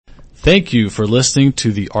Thank you for listening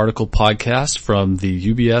to the article podcast from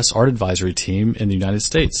the UBS Art Advisory team in the United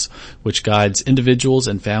States, which guides individuals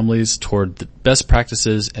and families toward the best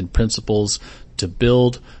practices and principles to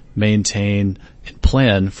build, maintain, and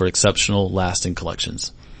plan for exceptional, lasting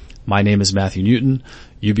collections. My name is Matthew Newton,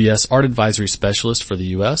 UBS Art Advisory Specialist for the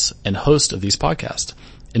U.S. and host of these podcasts,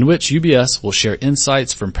 in which UBS will share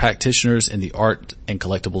insights from practitioners in the art and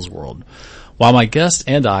collectibles world. While my guests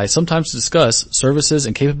and I sometimes discuss services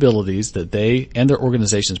and capabilities that they and their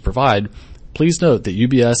organizations provide, please note that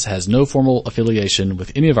UBS has no formal affiliation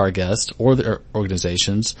with any of our guests or their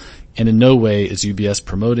organizations, and in no way is UBS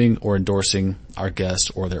promoting or endorsing our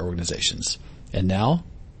guests or their organizations. And now,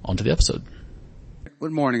 on to the episode.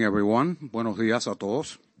 Good morning, everyone. Buenos días a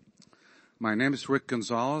todos. My name is Rick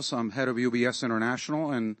Gonzalez. I'm head of UBS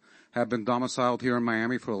International and have been domiciled here in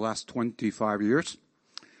Miami for the last 25 years.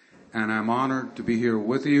 And I'm honored to be here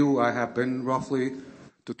with you. I have been roughly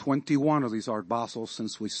to 21 of these Art Basels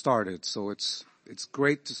since we started. So it's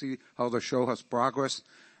great to see how the show has progressed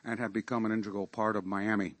and have become an integral part of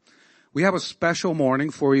Miami. We have a special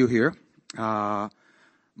morning for you here.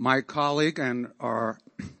 My colleague and our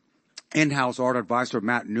in-house art advisor,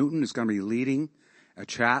 Matt Newton, is going to be leading a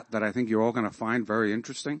chat that I think you're all going to find very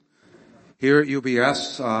interesting. Here at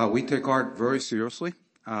UBS, we take art very seriously.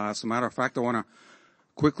 As a matter of fact, I want to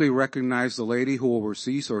quickly recognize the lady who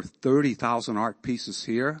oversees our 30,000 art pieces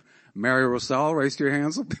here. Mary Rosell, raise your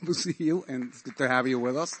hands so people see you, and it's good to have you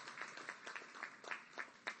with us.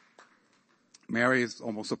 Mary is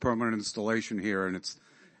almost a permanent installation here, and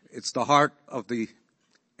it's the heart of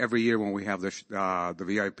every year when we have the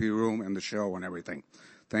VIP room and the show and everything.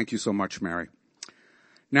 Thank you so much, Mary.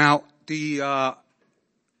 Now,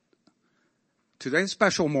 today's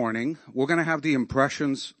special morning, we're going to have the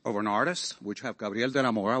impressions of an artist, which have Gabriel de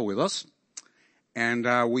la Mora with us. And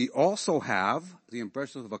we also have the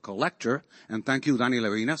impressions of a collector, and thank you, Dani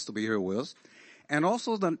Levinas, to be here with us. And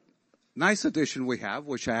also the nice addition we have,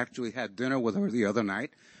 which I actually had dinner with her the other night,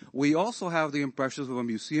 we also have the impressions of a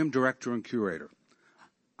museum director and curator.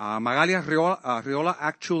 Magali Arriola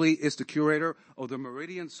actually is the curator of the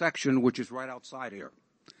Meridians section, which is right outside here.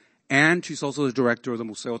 And she's also the director of the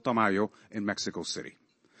Museo Tamayo in Mexico City.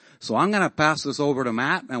 So I'm going to pass this over to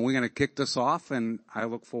Matt, and we're going to kick this off, and I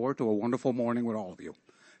look forward to a wonderful morning with all of you.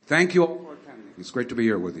 Thank you all for attending. It's great to be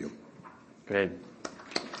here with you. Great.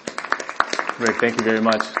 Rick, thank you very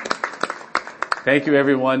much. Thank you,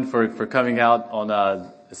 everyone, for coming out on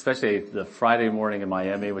especially the Friday morning in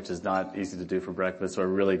Miami, which is not easy to do for breakfast. So we're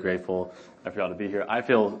really grateful for y'all to be here. I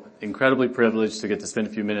feel incredibly privileged to get to spend a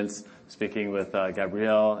few minutes speaking with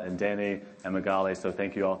Gabriel and Dani and Magali. So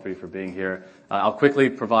thank you all three for being here. I'll quickly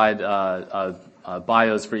provide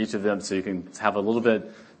bios for each of them so you can have a little bit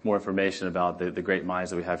more information about the great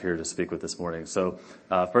minds that we have here to speak with this morning. So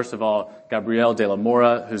first of all, Gabriel de la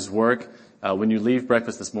Mora, whose work when you leave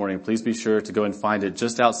breakfast this morning, please be sure to go and find it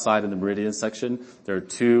just outside in the Meridians section. There are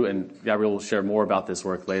two, and Gabriel will share more about this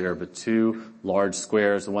work later, but two large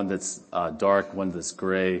squares, one that's dark, one that's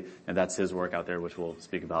gray, and that's his work out there, which we'll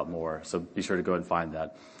speak about more. So be sure to go and find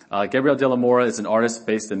that. Gabriel de la Mora is an artist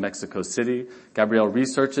based in Mexico City. Gabriel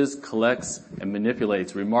researches, collects, and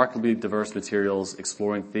manipulates remarkably diverse materials,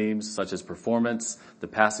 exploring themes such as performance, the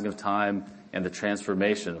passing of time, and the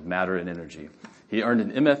transformation of matter and energy. He earned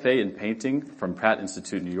an MFA in painting from Pratt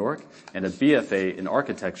Institute, New York, and a BFA in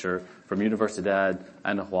architecture from Universidad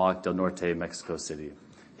Anáhuac del Norte, Mexico City.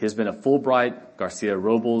 He has been a Fulbright Garcia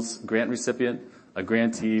Robles grant recipient, a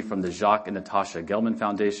grantee from the Jacques and Natasha Gelman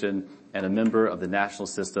Foundation, and a member of the National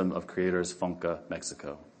System of Creators FONCA,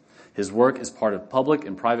 Mexico. His work is part of public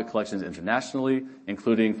and private collections internationally,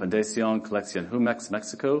 including Fundación Colección Jumex,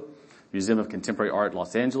 Mexico, Museum of Contemporary Art,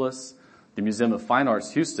 Los Angeles, the Museum of Fine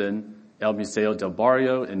Arts, Houston, El Museo del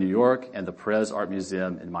Barrio in New York, and the Perez Art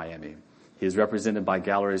Museum in Miami. He is represented by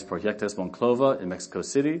galleries Proyectos Monclova in Mexico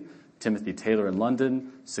City, Timothy Taylor in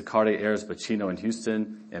London, Sicari Ayers Bacino in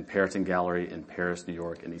Houston, and Perrotin Gallery in Paris, New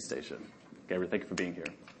York, and East Asia. Gabriel, thank you for being here.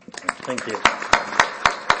 Thank you.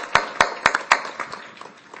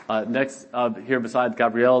 Next here beside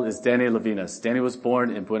Gabriel is Dani Levinas. Dani was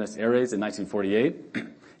born in Buenos Aires in 1948.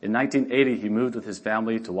 In 1980, he moved with his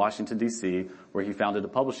family to Washington, D.C., where he founded a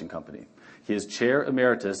publishing company. He is chair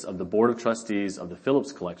emeritus of the Board of Trustees of the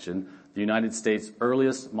Phillips Collection, the United States'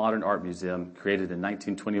 earliest modern art museum, created in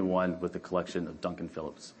 1921 with the collection of Duncan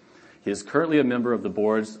Phillips. He is currently a member of the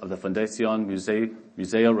boards of the Fundación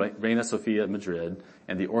Museo Reina Sofía Madrid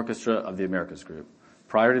and the Orchestra of the Americas Group.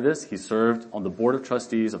 Prior to this, he served on the Board of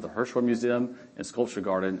Trustees of the Hirshhorn Museum and Sculpture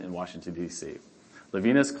Garden in Washington, D.C.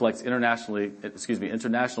 Levinas collects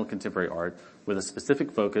international contemporary art with a specific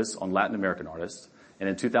focus on Latin American artists, And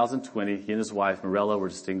in 2020, he and his wife, Morella, were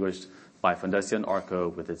distinguished by Fundación Arco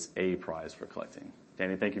with its A prize for collecting.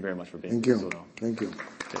 Dani, thank you very much for being here as well. Thank you.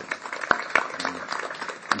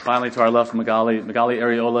 And finally, to our left, Magali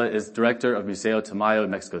Arriola is director of Museo Tamayo in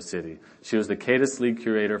Mexico City. She was the CADIS lead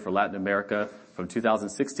curator for Latin America from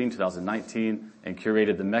 2016 to 2019 and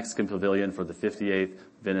curated the Mexican Pavilion for the 58th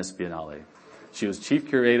Venice Biennale. She was chief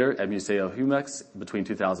curator at Museo Jumex between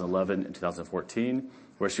 2011 and 2014,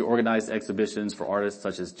 where she organized exhibitions for artists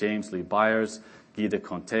such as James Lee Byers, Guy de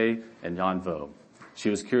Conte, and Jan Vo. She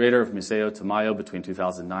was curator of Museo Tamayo between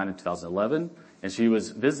 2009 and 2011, and she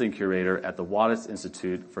was visiting curator at the Wattis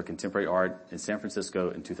Institute for Contemporary Art in San Francisco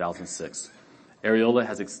in 2006. Arriola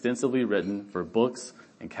has extensively written for books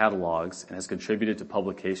and catalogs and has contributed to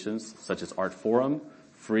publications such as Art Forum,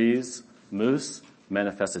 Frieze, Moose,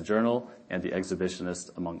 Manifesta Journal, and The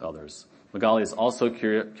Exhibitionist, among others. Magali is also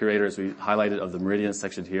curator, as we highlighted, of the Meridians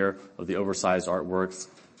section here of the oversized artworks,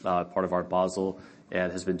 part of Art Basel,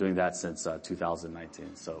 and has been doing that since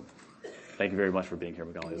 2019. So thank you very much for being here,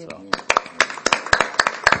 Magali, as well.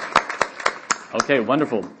 Okay,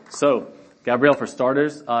 wonderful. So, Gabriel, for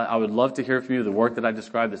starters, I would love to hear from you the work that I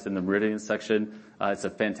described that's in the Meridians section. It's a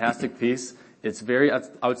fantastic piece. It's very, I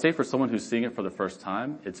would say for someone who's seeing it for the first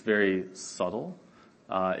time, it's very subtle.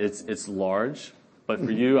 It's large, but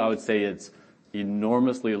for you, I would say it's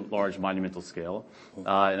enormously large monumental scale.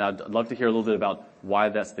 And I'd love to hear a little bit about why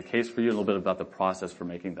that's the case for you, and a little bit about the process for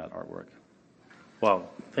making that artwork. Wow.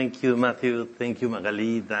 Thank you, Matthew. Thank you,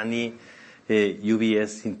 Magali, Dani,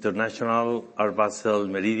 UBS International, Art Basel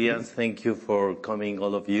Meridians. Thank you for coming,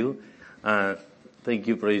 all of you. Thank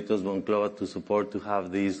you, Proyectos Monclova, to support to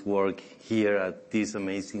have this work here at this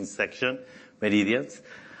amazing section, Meridians.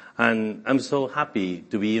 And I'm so happy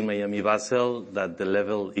to be in Miami Basel, that the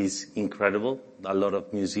level is incredible. A lot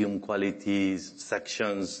of museum qualities,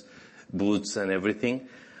 sections, booths and everything.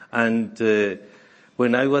 And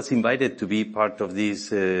when I was invited to be part of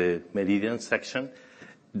this Meridian section,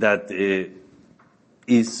 that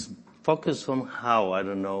is focused somehow, I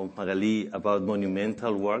don't know, Magali, about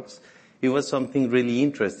monumental works, it was something really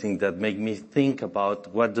interesting that made me think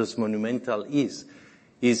about what does monumental is.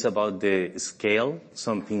 Is about the scale,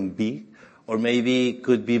 something big, or maybe it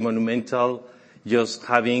could be monumental just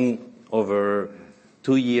having over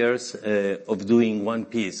 2 years of doing one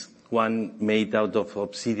piece, one made out of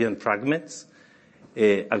obsidian fragments,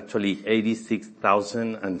 actually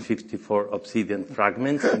 86,054 obsidian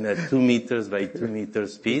fragments in a 2 meters by 2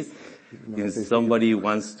 meters piece. If somebody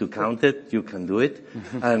wants to count it, you can do it.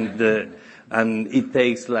 And it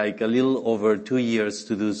takes like a little over 2 years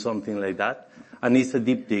to do something like that. And it's a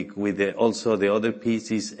diptych with also the other piece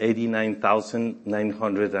is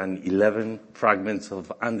 89,911 fragments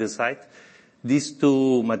of andesite. These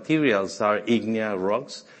two materials are ignea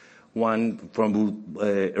rocks, one from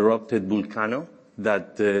erupted volcano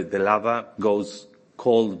that the lava goes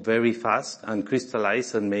cold very fast and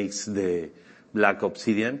crystallizes and makes the black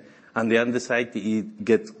obsidian, and the andesite, it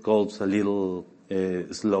gets cold a little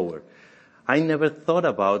slower. I never thought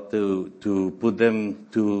about to put them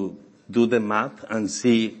to do the math and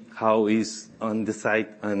see how is andesite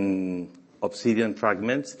and obsidian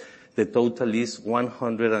fragments. The total is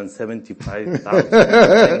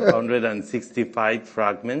 175,965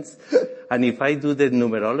 fragments. And if I do the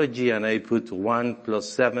numerology and I put 1 plus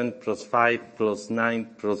 7 plus 5 plus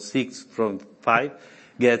 9 plus 6 from 5,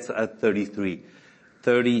 gets at 33.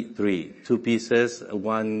 33. 2 pieces.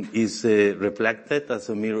 One is reflected as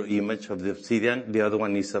a mirror image of the obsidian. The other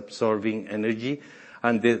one is absorbing energy.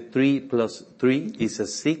 And the 3 plus 3 is a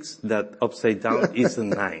 6, that upside down is a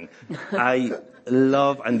 9. I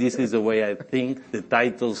love, and this is the way I think, the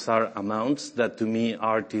titles are amounts, that to me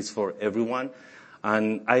art is for everyone.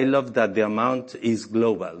 And I love that the amount is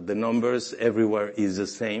global. The numbers everywhere is the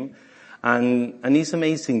same. And it's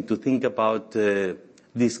amazing to think about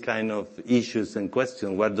this kind of issues and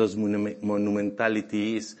questions. What does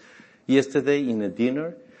monumentality is? Yesterday in a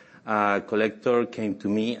dinner, a collector came to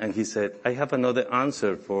me and he said, I have another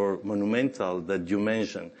answer for monumental that you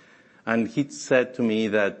mentioned. And he said to me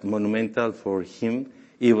that monumental for him,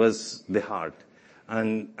 it was the heart.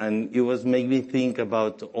 And it was made me think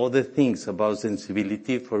about other things about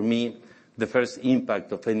sensibility. For me, the first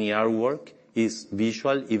impact of any artwork is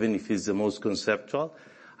visual, even if it's the most conceptual.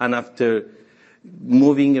 And after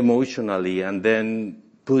moving emotionally and then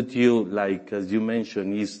put you, like, as you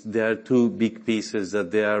mentioned, there are 2 big pieces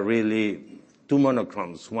that they are really 2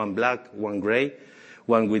 monochromes, one black, one gray,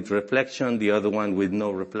 one with reflection, the other one with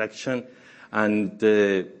no reflection. And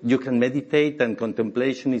you can meditate, and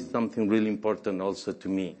contemplation is something really important also to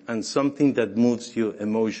me, and something that moves you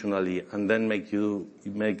emotionally and then make you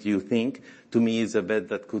think, to me, is the best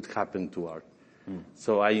that could happen to art.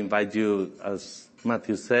 So I invite you, as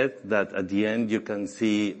Matthew said, that at the end you can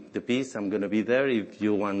see the piece. I'm going to be there if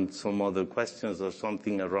you want some other questions or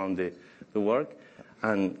something around the work.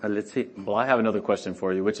 And let's see. Well, I have another question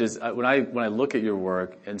for you, which is when I look at your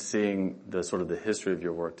work and seeing the sort of the history of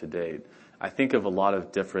your work to date, I think of a lot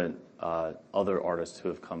of different other artists who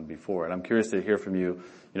have come before, and I'm curious to hear from you.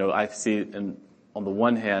 You know, I see on the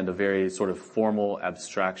one hand a very sort of formal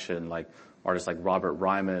abstraction, like artists like Robert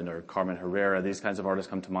Ryman or Carmen Herrera. These kinds of artists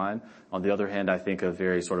come to mind. On the other hand, I think of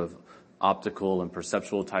very sort of optical and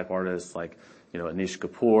perceptual type artists like, you know, Anish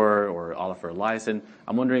Kapoor or Oliver Eliason.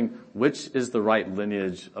 I'm wondering, which is the right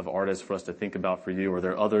lineage of artists for us to think about for you, or are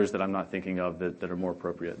there others that I'm not thinking of that are more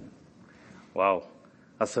appropriate? Wow.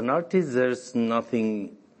 As an artist, there's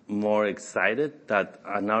nothing more excited than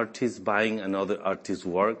an artist buying another artist's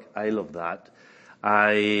work. I love that.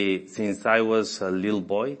 Since I was a little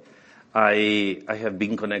boy, I have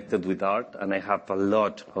been connected with art, and I have a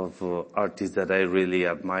lot of artists that I really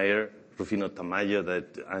admire. Rufino Tamayo,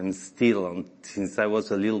 that I'm still, since I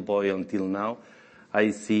was a little boy until now,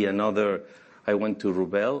 I went to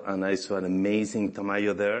Rubel and I saw an amazing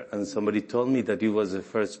Tamayo there, and somebody told me that it was the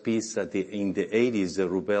first piece that in the 80s the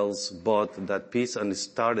Rubels bought that piece and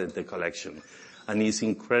started the collection. And it's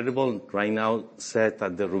incredible right now set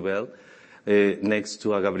at the Rubel next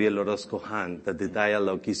to a Gabriel Orozco hand, that the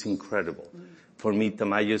dialogue is incredible. For me,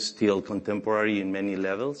 Tamayo is still contemporary in many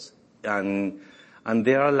levels, and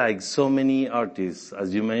there are like so many artists.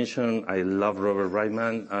 As you mentioned, I love Robert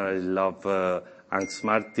Ryman, I love Alex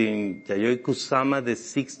Martin, Yayoi Kusama, the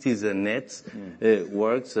 60s and Nets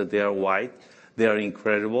works, they are white, they are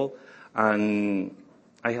incredible. And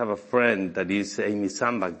I have a friend that is Amy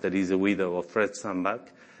Sambach, that is the widow of Fred Sambach,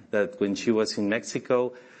 that when she was in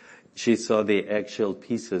Mexico, she saw the actual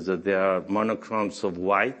pieces, that they are monochromes of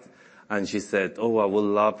white, and she said, oh, I will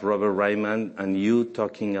love Robert Ryman and you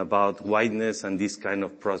talking about whiteness and this kind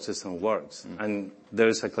of process and works. And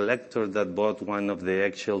there's a collector that bought one of the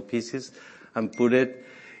actual pieces and put it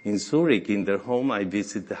in Zurich in their home. I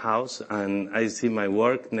visit the house and I see my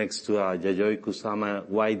work next to a Yayoi Kusama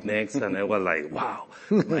white next, and I was like, wow,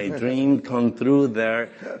 my dream come true there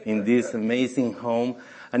in this amazing home.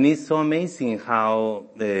 And it's so amazing how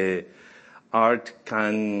art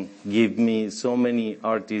can give me so many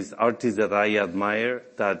artists that I admire,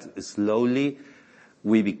 that slowly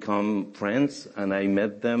we become friends, and I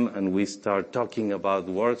met them and we start talking about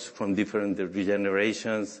works from different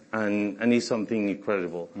generations, and it's something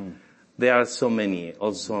incredible. There are so many,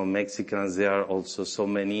 also Mexicans, there are also so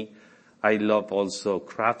many. I love also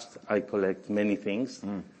crafts. I collect many things.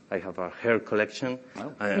 I have a hair collection,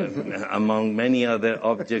 among many other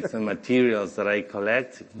objects and materials that I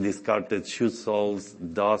collect, discarded shoe soles,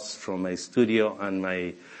 dust from my studio and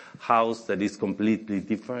my house that is completely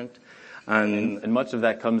different. And much of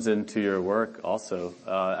that comes into your work also.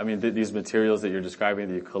 I mean, these materials that you're describing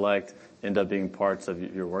that you collect end up being parts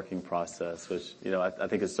of your working process, which, you know, I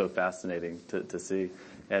think is so fascinating to see.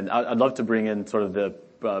 And I'd love to bring in sort of the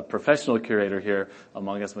professional curator here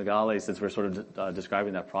among us, Magali, since we're sort of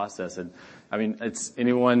describing that process. And I mean, it's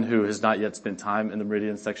anyone who has not yet spent time in the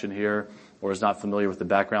Meridians section here or is not familiar with the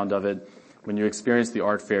background of it. When you experience the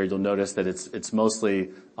art fair, you'll notice that it's mostly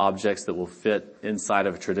objects that will fit inside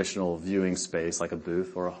of a traditional viewing space, like a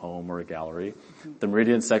booth or a home or a gallery. The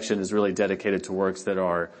Meridian section is really dedicated to works that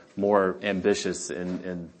are more ambitious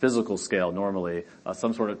in physical scale normally,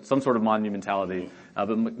 some sort of monumentality.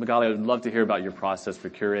 But Magali, I would love to hear about your process for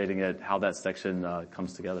curating it, how that section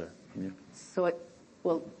comes together. So,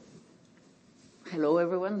 hello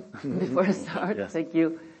everyone. Before I start, Yes. Thank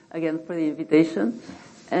you again for the invitation.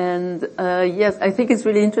 And yes, I think it's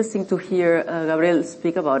really interesting to hear Gabriel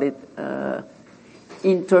speak about it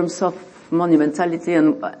in terms of monumentality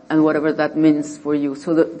and whatever that means for you.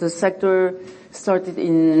 So the sector started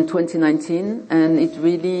in 2019, and it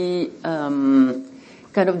really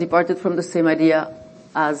kind of departed from the same idea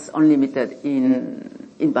as Unlimited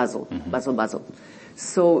in Basel, Basel.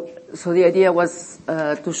 So the idea was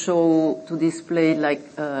to display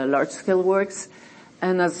like large scale works.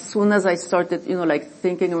 And as soon as I started,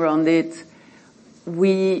 thinking around it,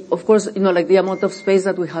 of course, the amount of space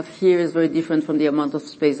that we have here is very different from the amount of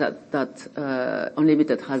space that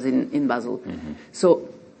Unlimited has in Basel. Mm-hmm. So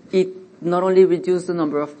it not only reduced the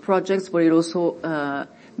number of projects, but it also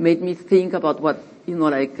made me think about what,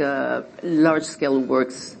 large scale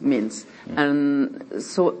works means. Mm-hmm. And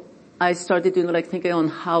so I started, thinking on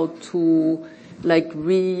how to,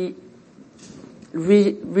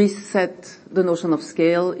 reset the notion of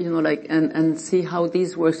scale, and see how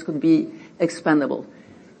these works could be expandable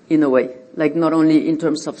in a way. Like not only in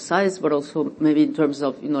terms of size, but also maybe in terms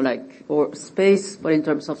of, or space, but in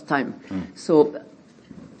terms of time. So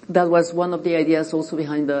that was one of the ideas also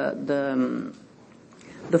behind the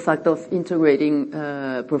fact of integrating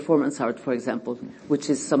performance art, for example, which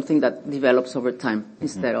is something that develops over time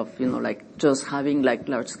instead of, just having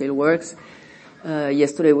large-scale works.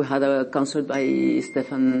 Yesterday we had a concert by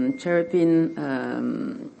Stefan Cherepin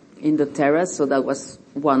in the terrace, so that was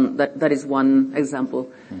that is one example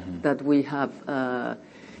that we have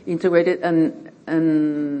integrated,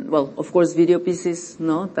 and well, of course, video pieces,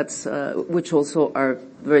 that's which also are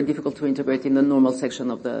very difficult to integrate in the normal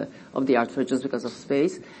section of the art fair just because of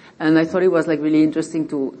space. And I thought it was really interesting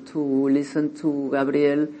to listen to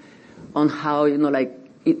Gabriel on how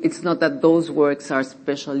it's not that those works are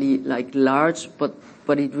especially large, but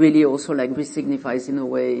it really also resignifies in a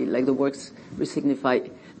way, the works resignify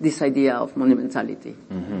this idea of monumentality.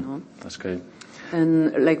 That's great.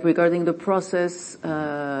 And regarding the process,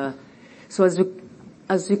 so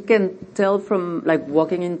as you can tell from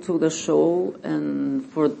walking into the show, and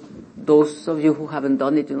for those of you who haven't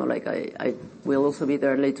done it, I will also be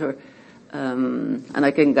there later, and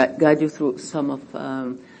I can guide you through some of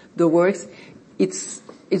the works. It's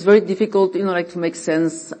very difficult, to make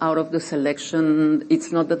sense out of the selection.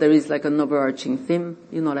 It's not that there is an overarching theme,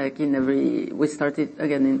 we started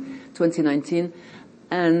again in 2019,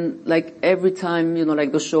 and every time,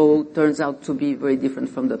 the show turns out to be very different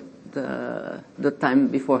from the time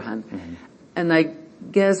beforehand. And I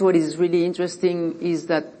guess what is really interesting is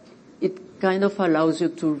that it kind of allows you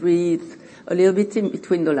to read a little bit in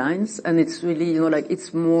between the lines, and it's really,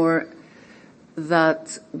 it's more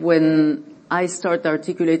that when I start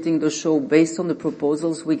articulating the show based on the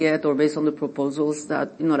proposals we get, or based on the proposals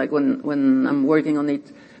that, when I'm working on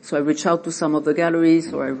it, so I reach out to some of the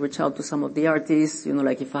galleries, or I reach out to some of the artists,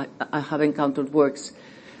 if I have encountered works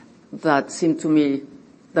that seem to me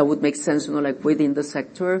that would make sense, within the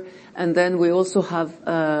sector. And then we also have,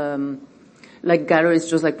 galleries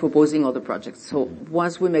just proposing other projects. So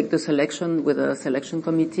once we make the selection with a selection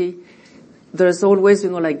committee, there's always,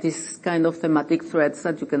 this kind of thematic threads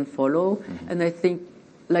that you can follow. And I think,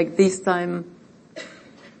 this time,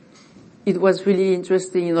 it was really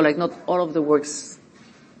interesting, not all of the works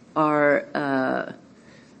are,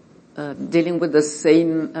 dealing with the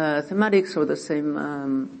same, thematics or the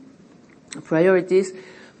same, priorities.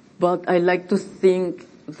 But I like to think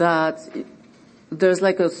that there's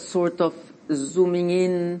a sort of zooming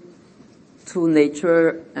in to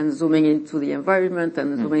nature and zooming into the environment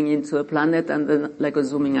and zooming into the planet, and then a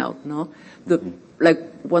zooming out, no?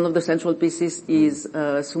 One of the central pieces is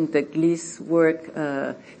Sungtaek Lee's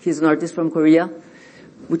work. He's an artist from Korea,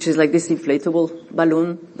 which is this inflatable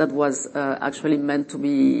balloon that was actually meant to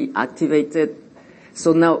be activated.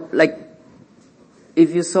 So now,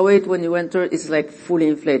 if you saw it when you entered, it's fully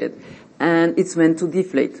inflated, and it's meant to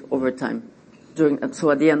deflate over time. So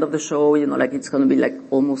at the end of the show, it's going to be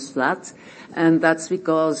almost flat, and that's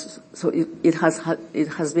because it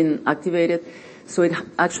has been activated. So it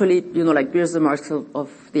actually bears the marks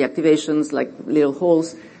of the activations, little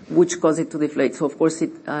holes, which cause it to deflate. So of course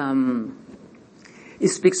it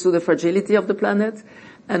speaks to the fragility of the planet.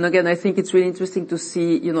 And again, I think it's really interesting to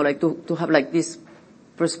see, to have this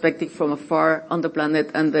perspective from afar on the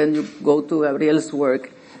planet, and then you go to Gabriel's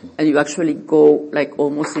work, and you actually go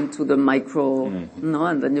almost into the micro, no?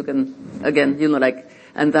 And then you can, again,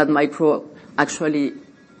 and that micro actually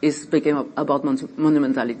is speaking about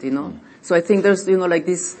monumentality, no? So I think there's,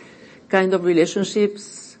 this kind of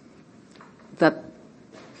relationships that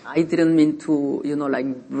I didn't mean to,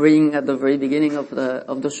 bring at the very beginning of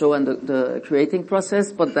the show and the creating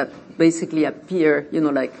process, but that basically appear,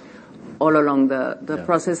 all along the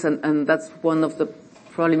process, and that's one of the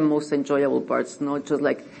probably most enjoyable parts, not just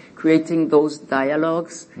creating those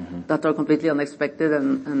dialogues that are completely unexpected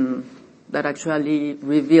and that actually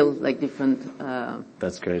reveal different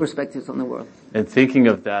That's great. Perspectives on the world. And thinking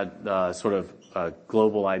of that sort of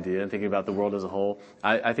global idea and thinking about the world as a whole,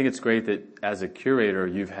 I think it's great that as a curator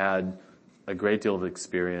you've had a great deal of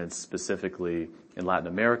experience specifically in Latin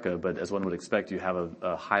America, but as one would expect, you have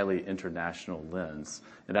a highly international lens.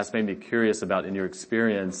 And that's made me curious about, in your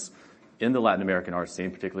experience in the Latin American art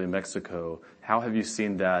scene, particularly in Mexico, how have you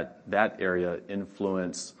seen that area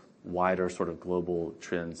influence wider sort of global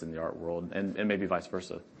trends in the art world, and maybe vice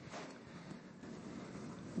versa?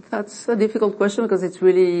 That's a difficult question because it's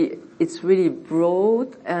really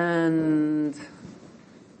broad, and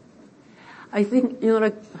I think,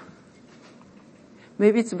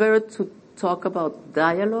 maybe it's better talk about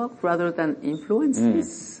dialogue rather than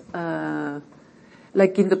influences.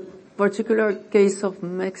 Like in the particular case of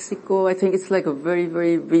Mexico, I think it's like a very,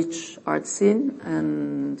 very rich art scene,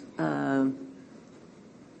 and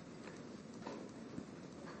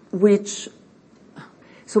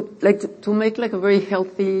so like to make like a very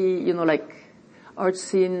healthy, like art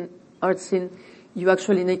scene, you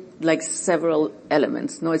actually need like several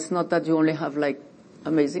elements. No, it's not that you only have like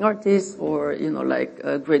amazing artists or, like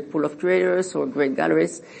a great pool of curators or great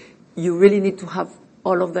galleries. You really need to have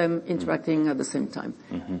all of them interacting at the same time.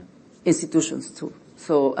 Institutions too.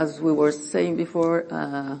 So as we were saying before,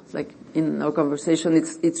 like in our conversation,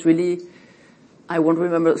 it's really, I won't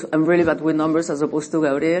remember, I'm really bad with numbers as opposed to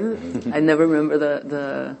Gabriel. I never remember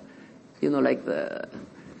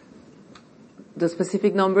the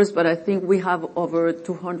specific numbers, but I think we have over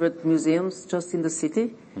 200 museums just in the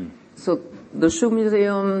city. So the Shoe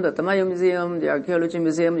Museum, the Tamayo Museum, the Archaeology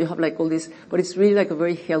Museum, you have like all this, but it's really like a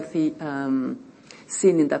very healthy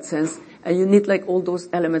scene in that sense. And you need like all those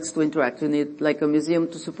elements to interact. You need like a museum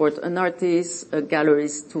to support an artist,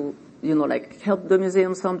 galleries to, like help the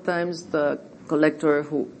museum sometimes, the collector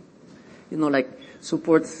who, like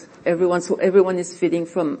supports everyone. So everyone is feeding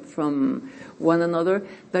from one another.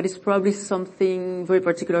 That is probably something very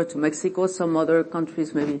particular to Mexico. Some other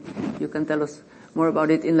countries, maybe you can tell us more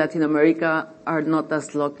about it, in Latin America are not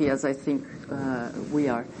as lucky as I think we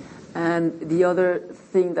are. And the other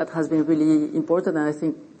thing that has been really important, and I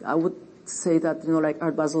think I would say that, like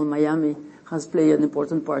Art Basel Miami has played an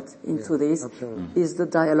important part into this, absolutely, is the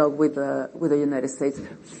dialogue with the United States.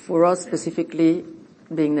 For us specifically,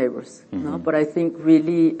 being neighbors, no? But I think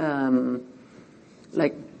really, for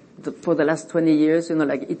the last 20 years,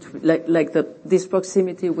 this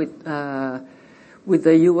proximity with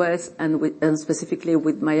the U.S. and specifically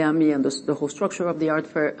with Miami and the whole structure of the art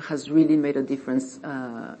fair has really made a difference,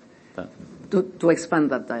 to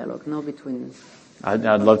expand that dialogue, no, between. I'd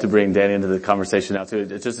love to bring Dani into the conversation now too.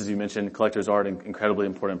 Just as you mentioned, collectors are an incredibly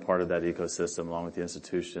important part of that ecosystem, along with the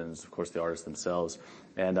institutions, of course, the artists themselves.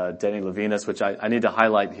 And Dani Levinas, which I need to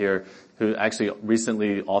highlight here, who actually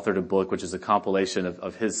recently authored a book, which is a compilation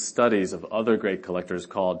of his studies of other great collectors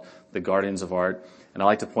called The Guardians of Art. And I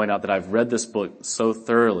like to point out that I've read this book so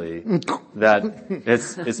thoroughly that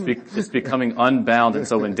it's becoming unbound. And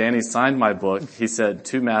so when Dani signed my book, he said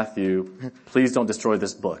to Matthew, "Please don't destroy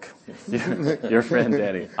this book." Your friend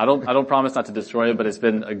Dani. I don't promise not to destroy it, but it's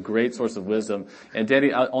been a great source of wisdom. And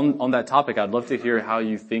Dani, on that topic, I'd love to hear how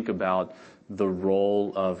you think about the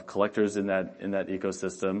role of collectors in that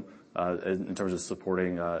ecosystem, in terms of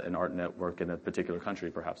supporting an art network in a particular country,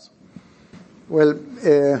 perhaps. Well,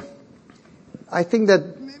 I think that,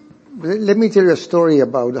 let me tell you a story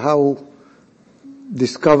about how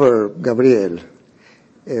discover Gabriel.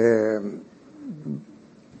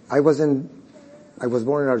 I was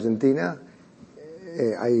born in Argentina.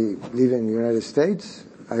 I live in the United States.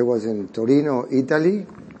 I was in Torino, Italy,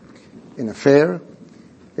 in a fair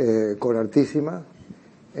called Artissima.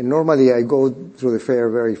 And normally I go through the fair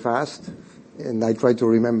very fast, and I try to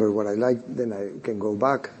remember what I like, then I can go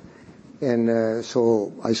back. And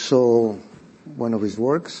so I saw one of his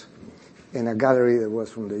works in a gallery that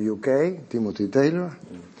was from the UK, Timothy Taylor.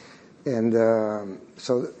 And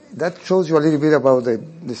so that shows you a little bit about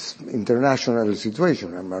this international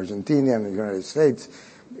situation. I'm Argentinian in the United States,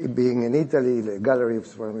 being in Italy, the gallery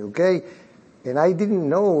was from the UK. And I didn't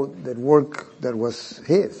know that work that was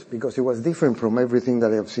his, because it was different from everything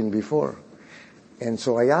that I have seen before. And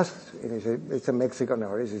so I asked, and he said, it's a Mexican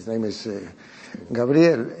artist, his name is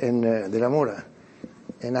Gabriel de la Mora.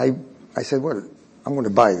 And I said, well, I'm going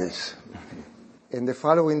to buy this. And the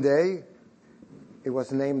following day, it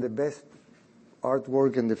was named the best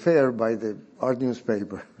artwork in the fair by the art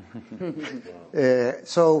newspaper.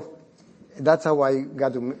 So that's how I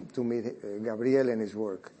got to meet Gabriel and his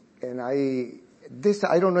work. And I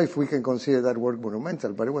don't know if we can consider that work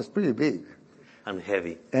monumental, but it was pretty big. And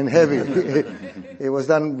heavy. It was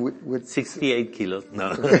done with 68 kilos.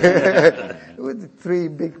 No. with 3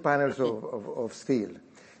 big panels of steel.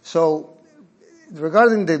 So,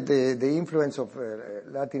 regarding the influence of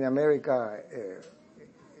Latin America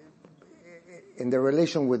in the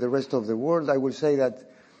relation with the rest of the world, I will say that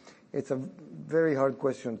it's a very hard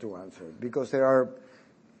question to answer, because there are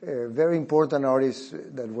very important artists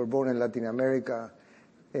that were born in Latin America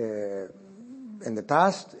in the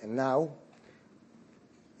past and now.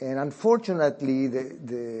 And unfortunately,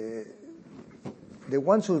 the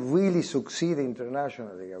ones who really succeed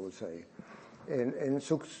internationally, I would say, and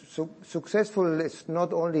successful is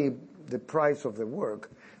not only the price of the work,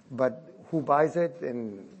 but who buys it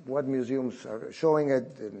and what museums are showing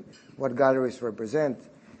it and what galleries represent.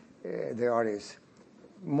 the artists.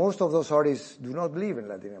 Most of those artists do not live in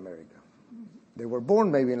Latin America. They were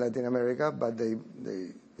born maybe in Latin America, but they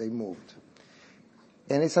moved.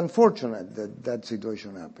 And it's unfortunate that that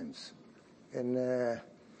situation happens. And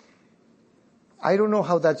I don't know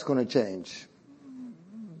how that's going to change.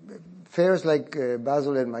 Fairs like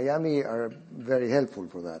Basel and Miami are very helpful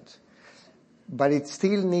for that. But it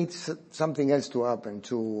still needs something else to happen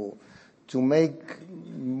to make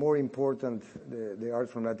more important the art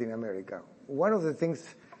from Latin America. One of the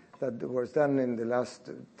things that was done in the last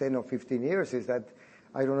 10 or 15 years is that,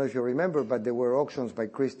 I don't know if you remember, but there were auctions by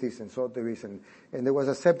Christie's and Sotheby's, and there was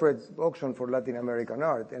a separate auction for Latin American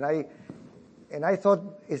art. And I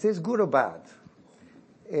thought, is this good or bad?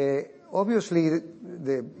 Obviously,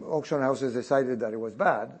 the auction houses decided that it was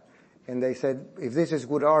bad, and they said, if this is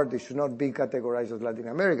good art, it should not be categorized as Latin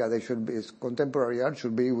America. They should be, contemporary art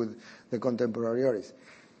should be with the contemporary artists.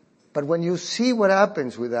 But when you see what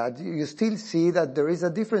happens with that, you still see that there is a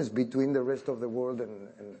difference between the rest of the world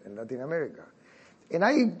and Latin America. And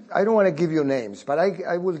I don't want to give you names, but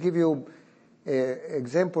I will give you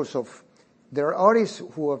examples of, there are artists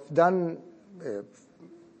who have done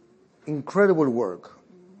incredible work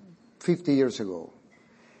 50 years ago.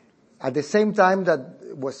 At the same time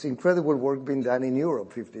that was incredible work being done in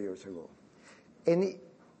Europe 50 years ago.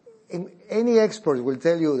 Any expert will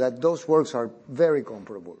tell you that those works are very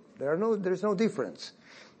comparable. There's no difference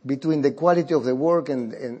between the quality of the work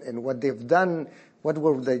and what they've done, what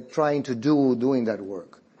were they trying to do doing that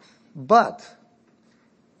work. But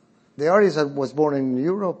the artist that was born in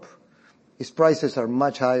Europe, his prices are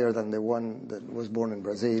much higher than the one that was born in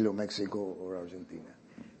Brazil or Mexico or Argentina.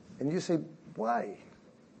 And you say, why?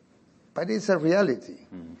 But it's a reality.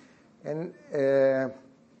 Mm-hmm. And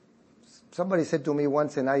somebody said to me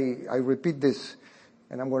once, and I repeat this,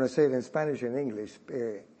 and I'm going to say it in Spanish and English,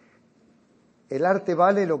 el arte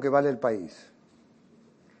vale lo que vale el país,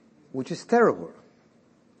 which is terrible.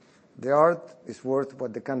 The art is worth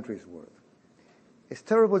what the country is worth. It's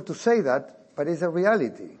terrible to say that, but it's a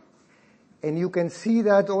reality. And you can see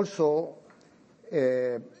that also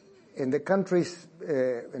in the countries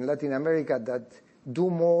in Latin America that do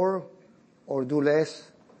more or do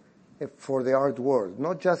less for the art world,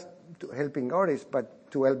 not just to helping artists, but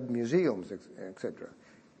to help museums, etc.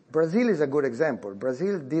 Brazil is a good example.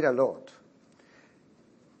 Brazil did a lot.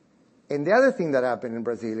 And the other thing that happened in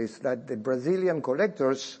Brazil is that the Brazilian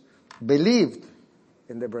collectors believed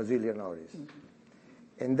in the Brazilian artists.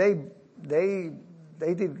 And they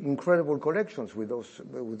did incredible collections with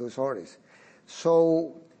those artists.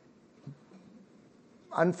 So,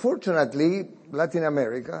 unfortunately, Latin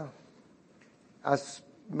America has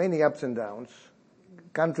many ups and downs.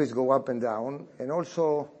 Countries go up and down, and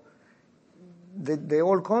also the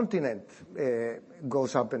whole continent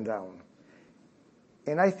goes up and down.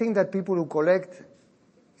 And I think that people who collect,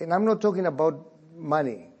 and I'm not talking about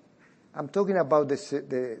money, I'm talking about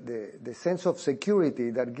the sense of security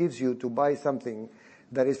that gives you to buy something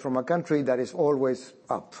that is from a country that is always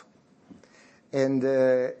up. And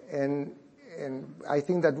I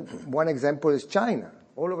think that one example is China.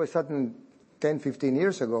 All of a sudden, 10, 15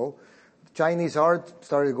 years ago, Chinese art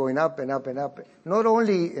started going up and up and up. Not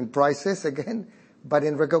only in prices, again, but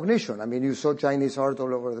in recognition. I mean, you saw Chinese art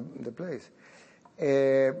all over the place.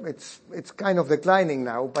 It's kind of declining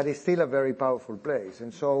now, but it's still a very powerful place.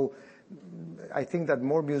 And so I think that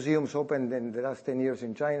more museums opened in the last 10 years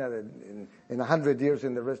in China than in 100 years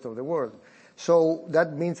in the rest of the world. So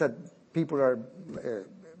that means that people are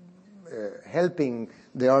helping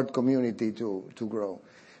the art community to grow.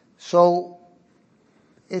 So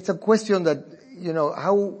it's a question that,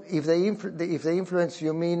 how, if they influence,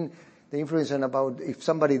 you mean the influence on about if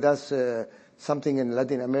somebody does something in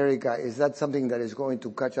Latin America, is that something that is going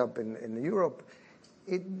to catch up in Europe?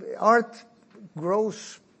 Art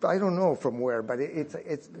grows, I don't know from where, but it's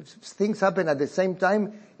things happen at the same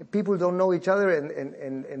time. People don't know each other,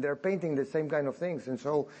 and they're painting the same kind of things. And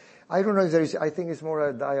so I don't know if there is. I think it's more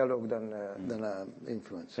a dialogue than an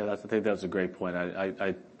influence. Yeah, I think that's a great point.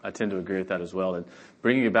 I tend to agree with that as well. And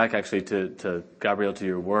bringing it back actually to Gabriel, to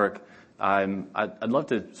your work, I'd love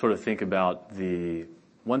to sort of think about the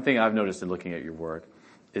one thing I've noticed in looking at your work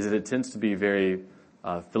is that it tends to be very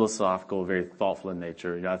philosophical, very thoughtful in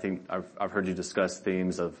nature. I think I've heard you discuss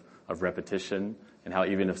themes of repetition and how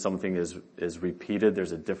even if something is repeated,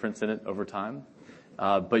 there's a difference in it over time.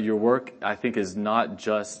 But your work, I think, is not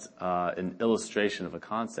just an illustration of a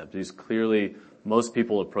concept. It's clearly, most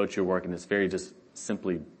people approach your work and it's very just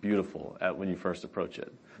simply beautiful when you first approach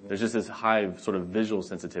it. There's just this high sort of visual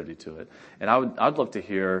sensitivity to it. And I'd love to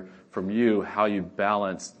hear from you how you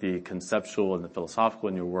balance the conceptual and the philosophical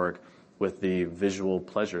in your work with the visual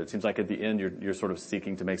pleasure? It seems like at the end you're sort of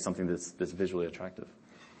seeking to make something that's visually attractive.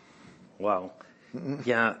 Wow.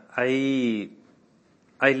 Yeah, I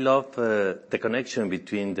love the connection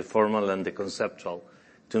between the formal and the conceptual.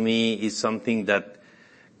 To me, is something that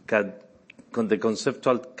the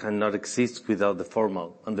conceptual cannot exist without the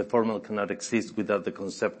formal, and the formal cannot exist without the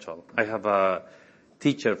conceptual. I have a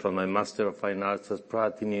teacher from my Master of Fine Arts at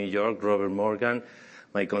Pratt in New York, Robert Morgan,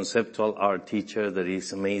 my conceptual art teacher that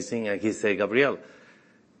is amazing, and he said, Gabriel,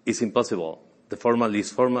 it's impossible. The formal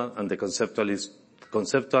is formal and the conceptual is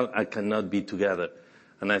conceptual and cannot be together.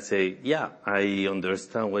 And I say, yeah, I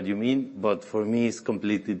understand what you mean, but for me it's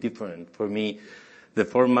completely different. For me, the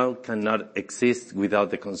formal cannot exist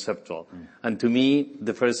without the conceptual. And to me,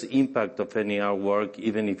 the first impact of any artwork,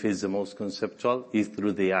 even if it's the most conceptual, is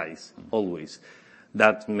through the eyes, always.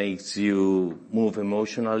 That makes you move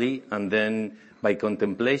emotionally, and then by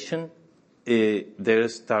contemplation, there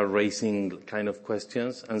start raising kind of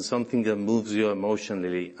questions, and something that moves you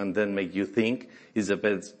emotionally and then make you think is the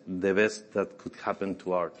best that could happen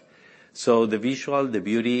to art. So the visual, the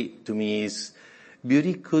beauty, to me is,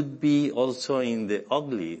 beauty could be also in the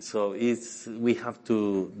ugly. So we have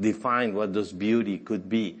to define what those beauty could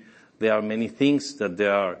be. There are many things that they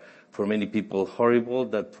are, for many people, horrible,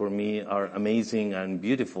 that for me are amazing and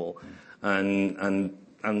beautiful. And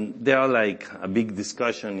there are like a big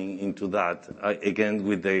discussion into that, again,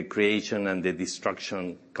 with the creation and the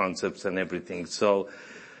destruction concepts and everything. So,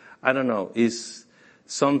 I don't know, it's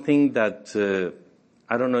something that,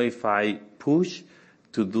 I don't know if I push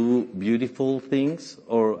to do beautiful things,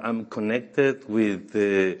 or I'm connected with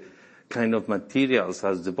the kind of materials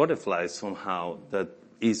as the butterflies somehow. That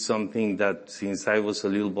is something that since I was a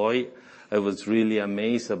little boy, I was really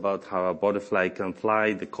amazed about how a butterfly can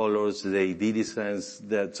fly, the colors, the iridescence,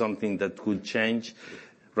 that's something that could change.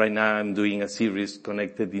 Right now I'm doing a series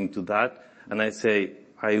connected into that, and I say,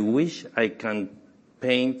 I wish I can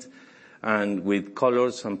paint and with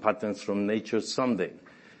colors and patterns from nature someday.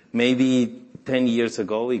 Maybe 10 years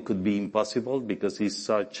ago it could be impossible because it's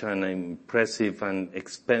such an impressive and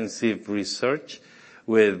expensive research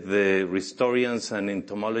with the historians and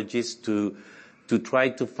entomologists to try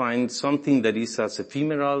to find something that is as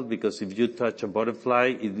ephemeral, because if you touch a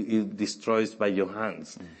butterfly, it destroys by your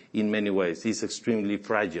hands in many ways. It's extremely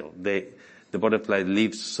fragile. The butterfly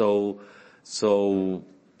lives so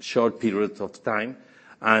short periods of time.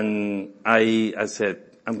 And I said,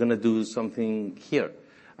 I'm going to do something here.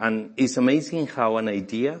 And it's amazing how an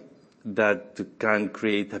idea that can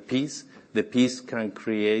create a piece, the piece can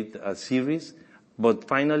create a series, but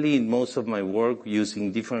finally in most of my work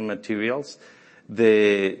using different materials,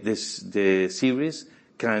 the series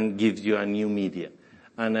can give you a new media.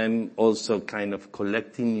 And I'm also kind of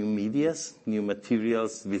collecting new medias, new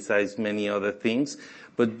materials, besides many other things.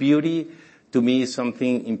 But beauty, to me, is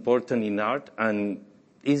something important in art, and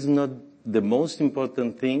is not the most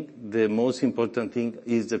important thing. The most important thing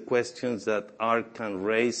is the questions that art can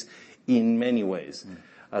raise in many ways.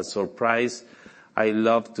 A surprise, I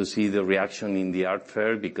love to see the reaction in the art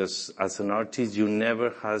fair, because as an artist, you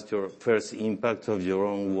never have your first impact of your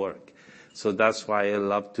own work. So that's why I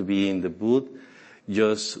love to be in the booth,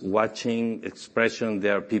 just watching expression.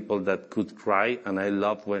 There are people that could cry, and I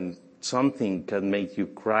love when something can make you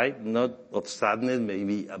cry, not of sadness,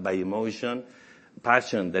 maybe by emotion.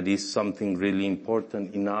 Passion, that is something really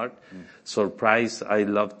important in art. Surprise, I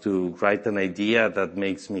love to write an idea that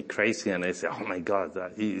makes me crazy, and I say, oh my God,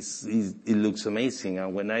 it looks amazing.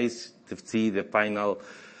 And when I see the final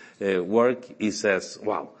work, it says,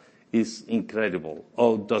 wow, it's incredible.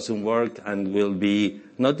 Oh, it doesn't work and will be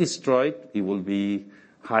not destroyed, it will be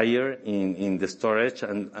higher in the storage,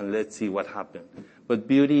 and let's see what happens. But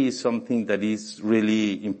beauty is something that is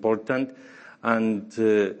really important. And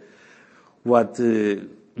I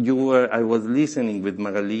was listening with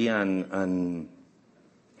Magali and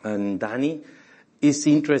Dani. It's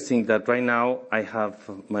interesting that right now I have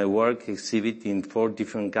my work exhibit in 4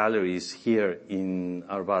 different galleries here in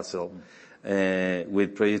Art Basel,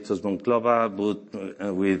 with Proyectos Monclova,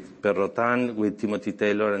 with Perrotin, with Timothy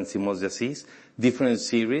Taylor and Simos de Assis. Different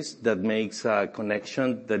series that makes a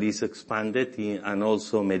connection that is expanded and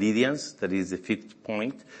also Meridians, that is the 5th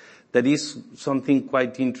point. That is something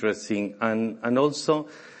quite interesting. And also,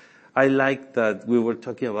 I like that we were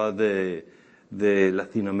talking about the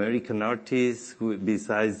Latin American artists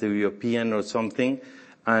besides the European or something.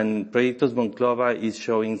 And Proyectos Monclova is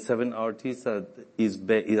showing 7 artists that is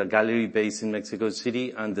a gallery based in Mexico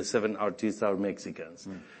City, and the 7 artists are Mexicans.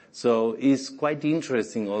 So it's quite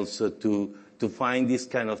interesting also to find this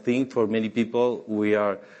kind of thing. For many people, we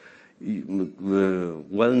are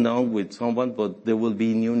well known with someone, but there will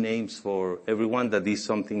be new names for everyone. That is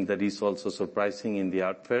something that is also surprising in the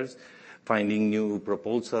art fairs, finding new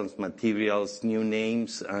proposals, materials, new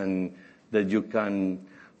names, and that you can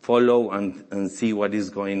follow and see what is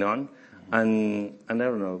going on. And I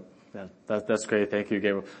don't know. Yeah, that's great. Thank you,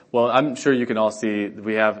 Gabriel. Well, I'm sure you can all see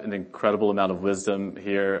we have an incredible amount of wisdom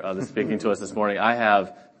here that's speaking to us this morning. I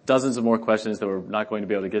have dozens of more questions that we're not going to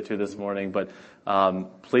be able to get to this morning, but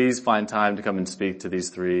please find time to come and speak to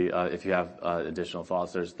these three if you have additional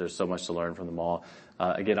thoughts. There's so much to learn from them all.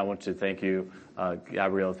 Again, I want to thank you,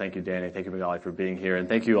 Gabriel, thank you, Dani, thank you, Magali, for being here, and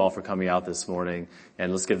thank you all for coming out this morning.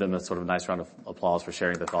 And let's give them a sort of nice round of applause for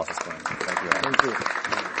sharing their thoughts this morning. Thank you all. Thank you.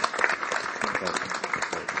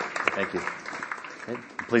 Thank you. Okay.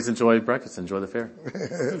 Please enjoy breakfast. Enjoy the fair.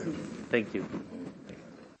 Thank you.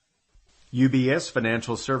 UBS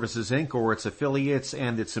Financial Services, Inc., or its affiliates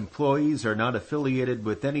and its employees are not affiliated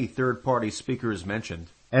with any third-party speakers mentioned.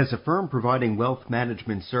 As a firm providing wealth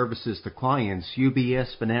management services to clients,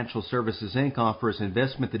 UBS Financial Services, Inc. offers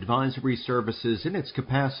investment advisory services in its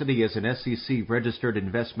capacity as an SEC-registered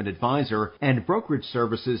investment advisor and brokerage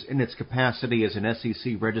services in its capacity as an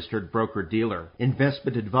SEC-registered broker-dealer.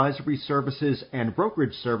 Investment advisory services and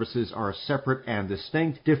brokerage services are separate and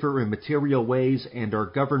distinct, differ in material ways, and are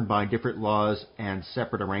governed by different laws and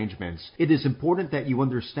separate arrangements. It is important that you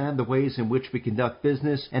understand the ways in which we conduct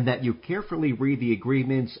business and that you carefully read the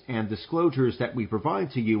agreements and disclosures that we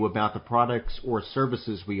provide to you about the products or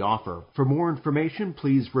services we offer. For more information,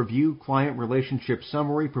 please review Client Relationship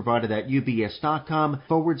Summary provided at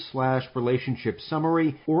ubs.com/relationship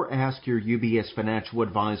summary or ask your UBS financial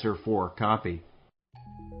advisor for a copy.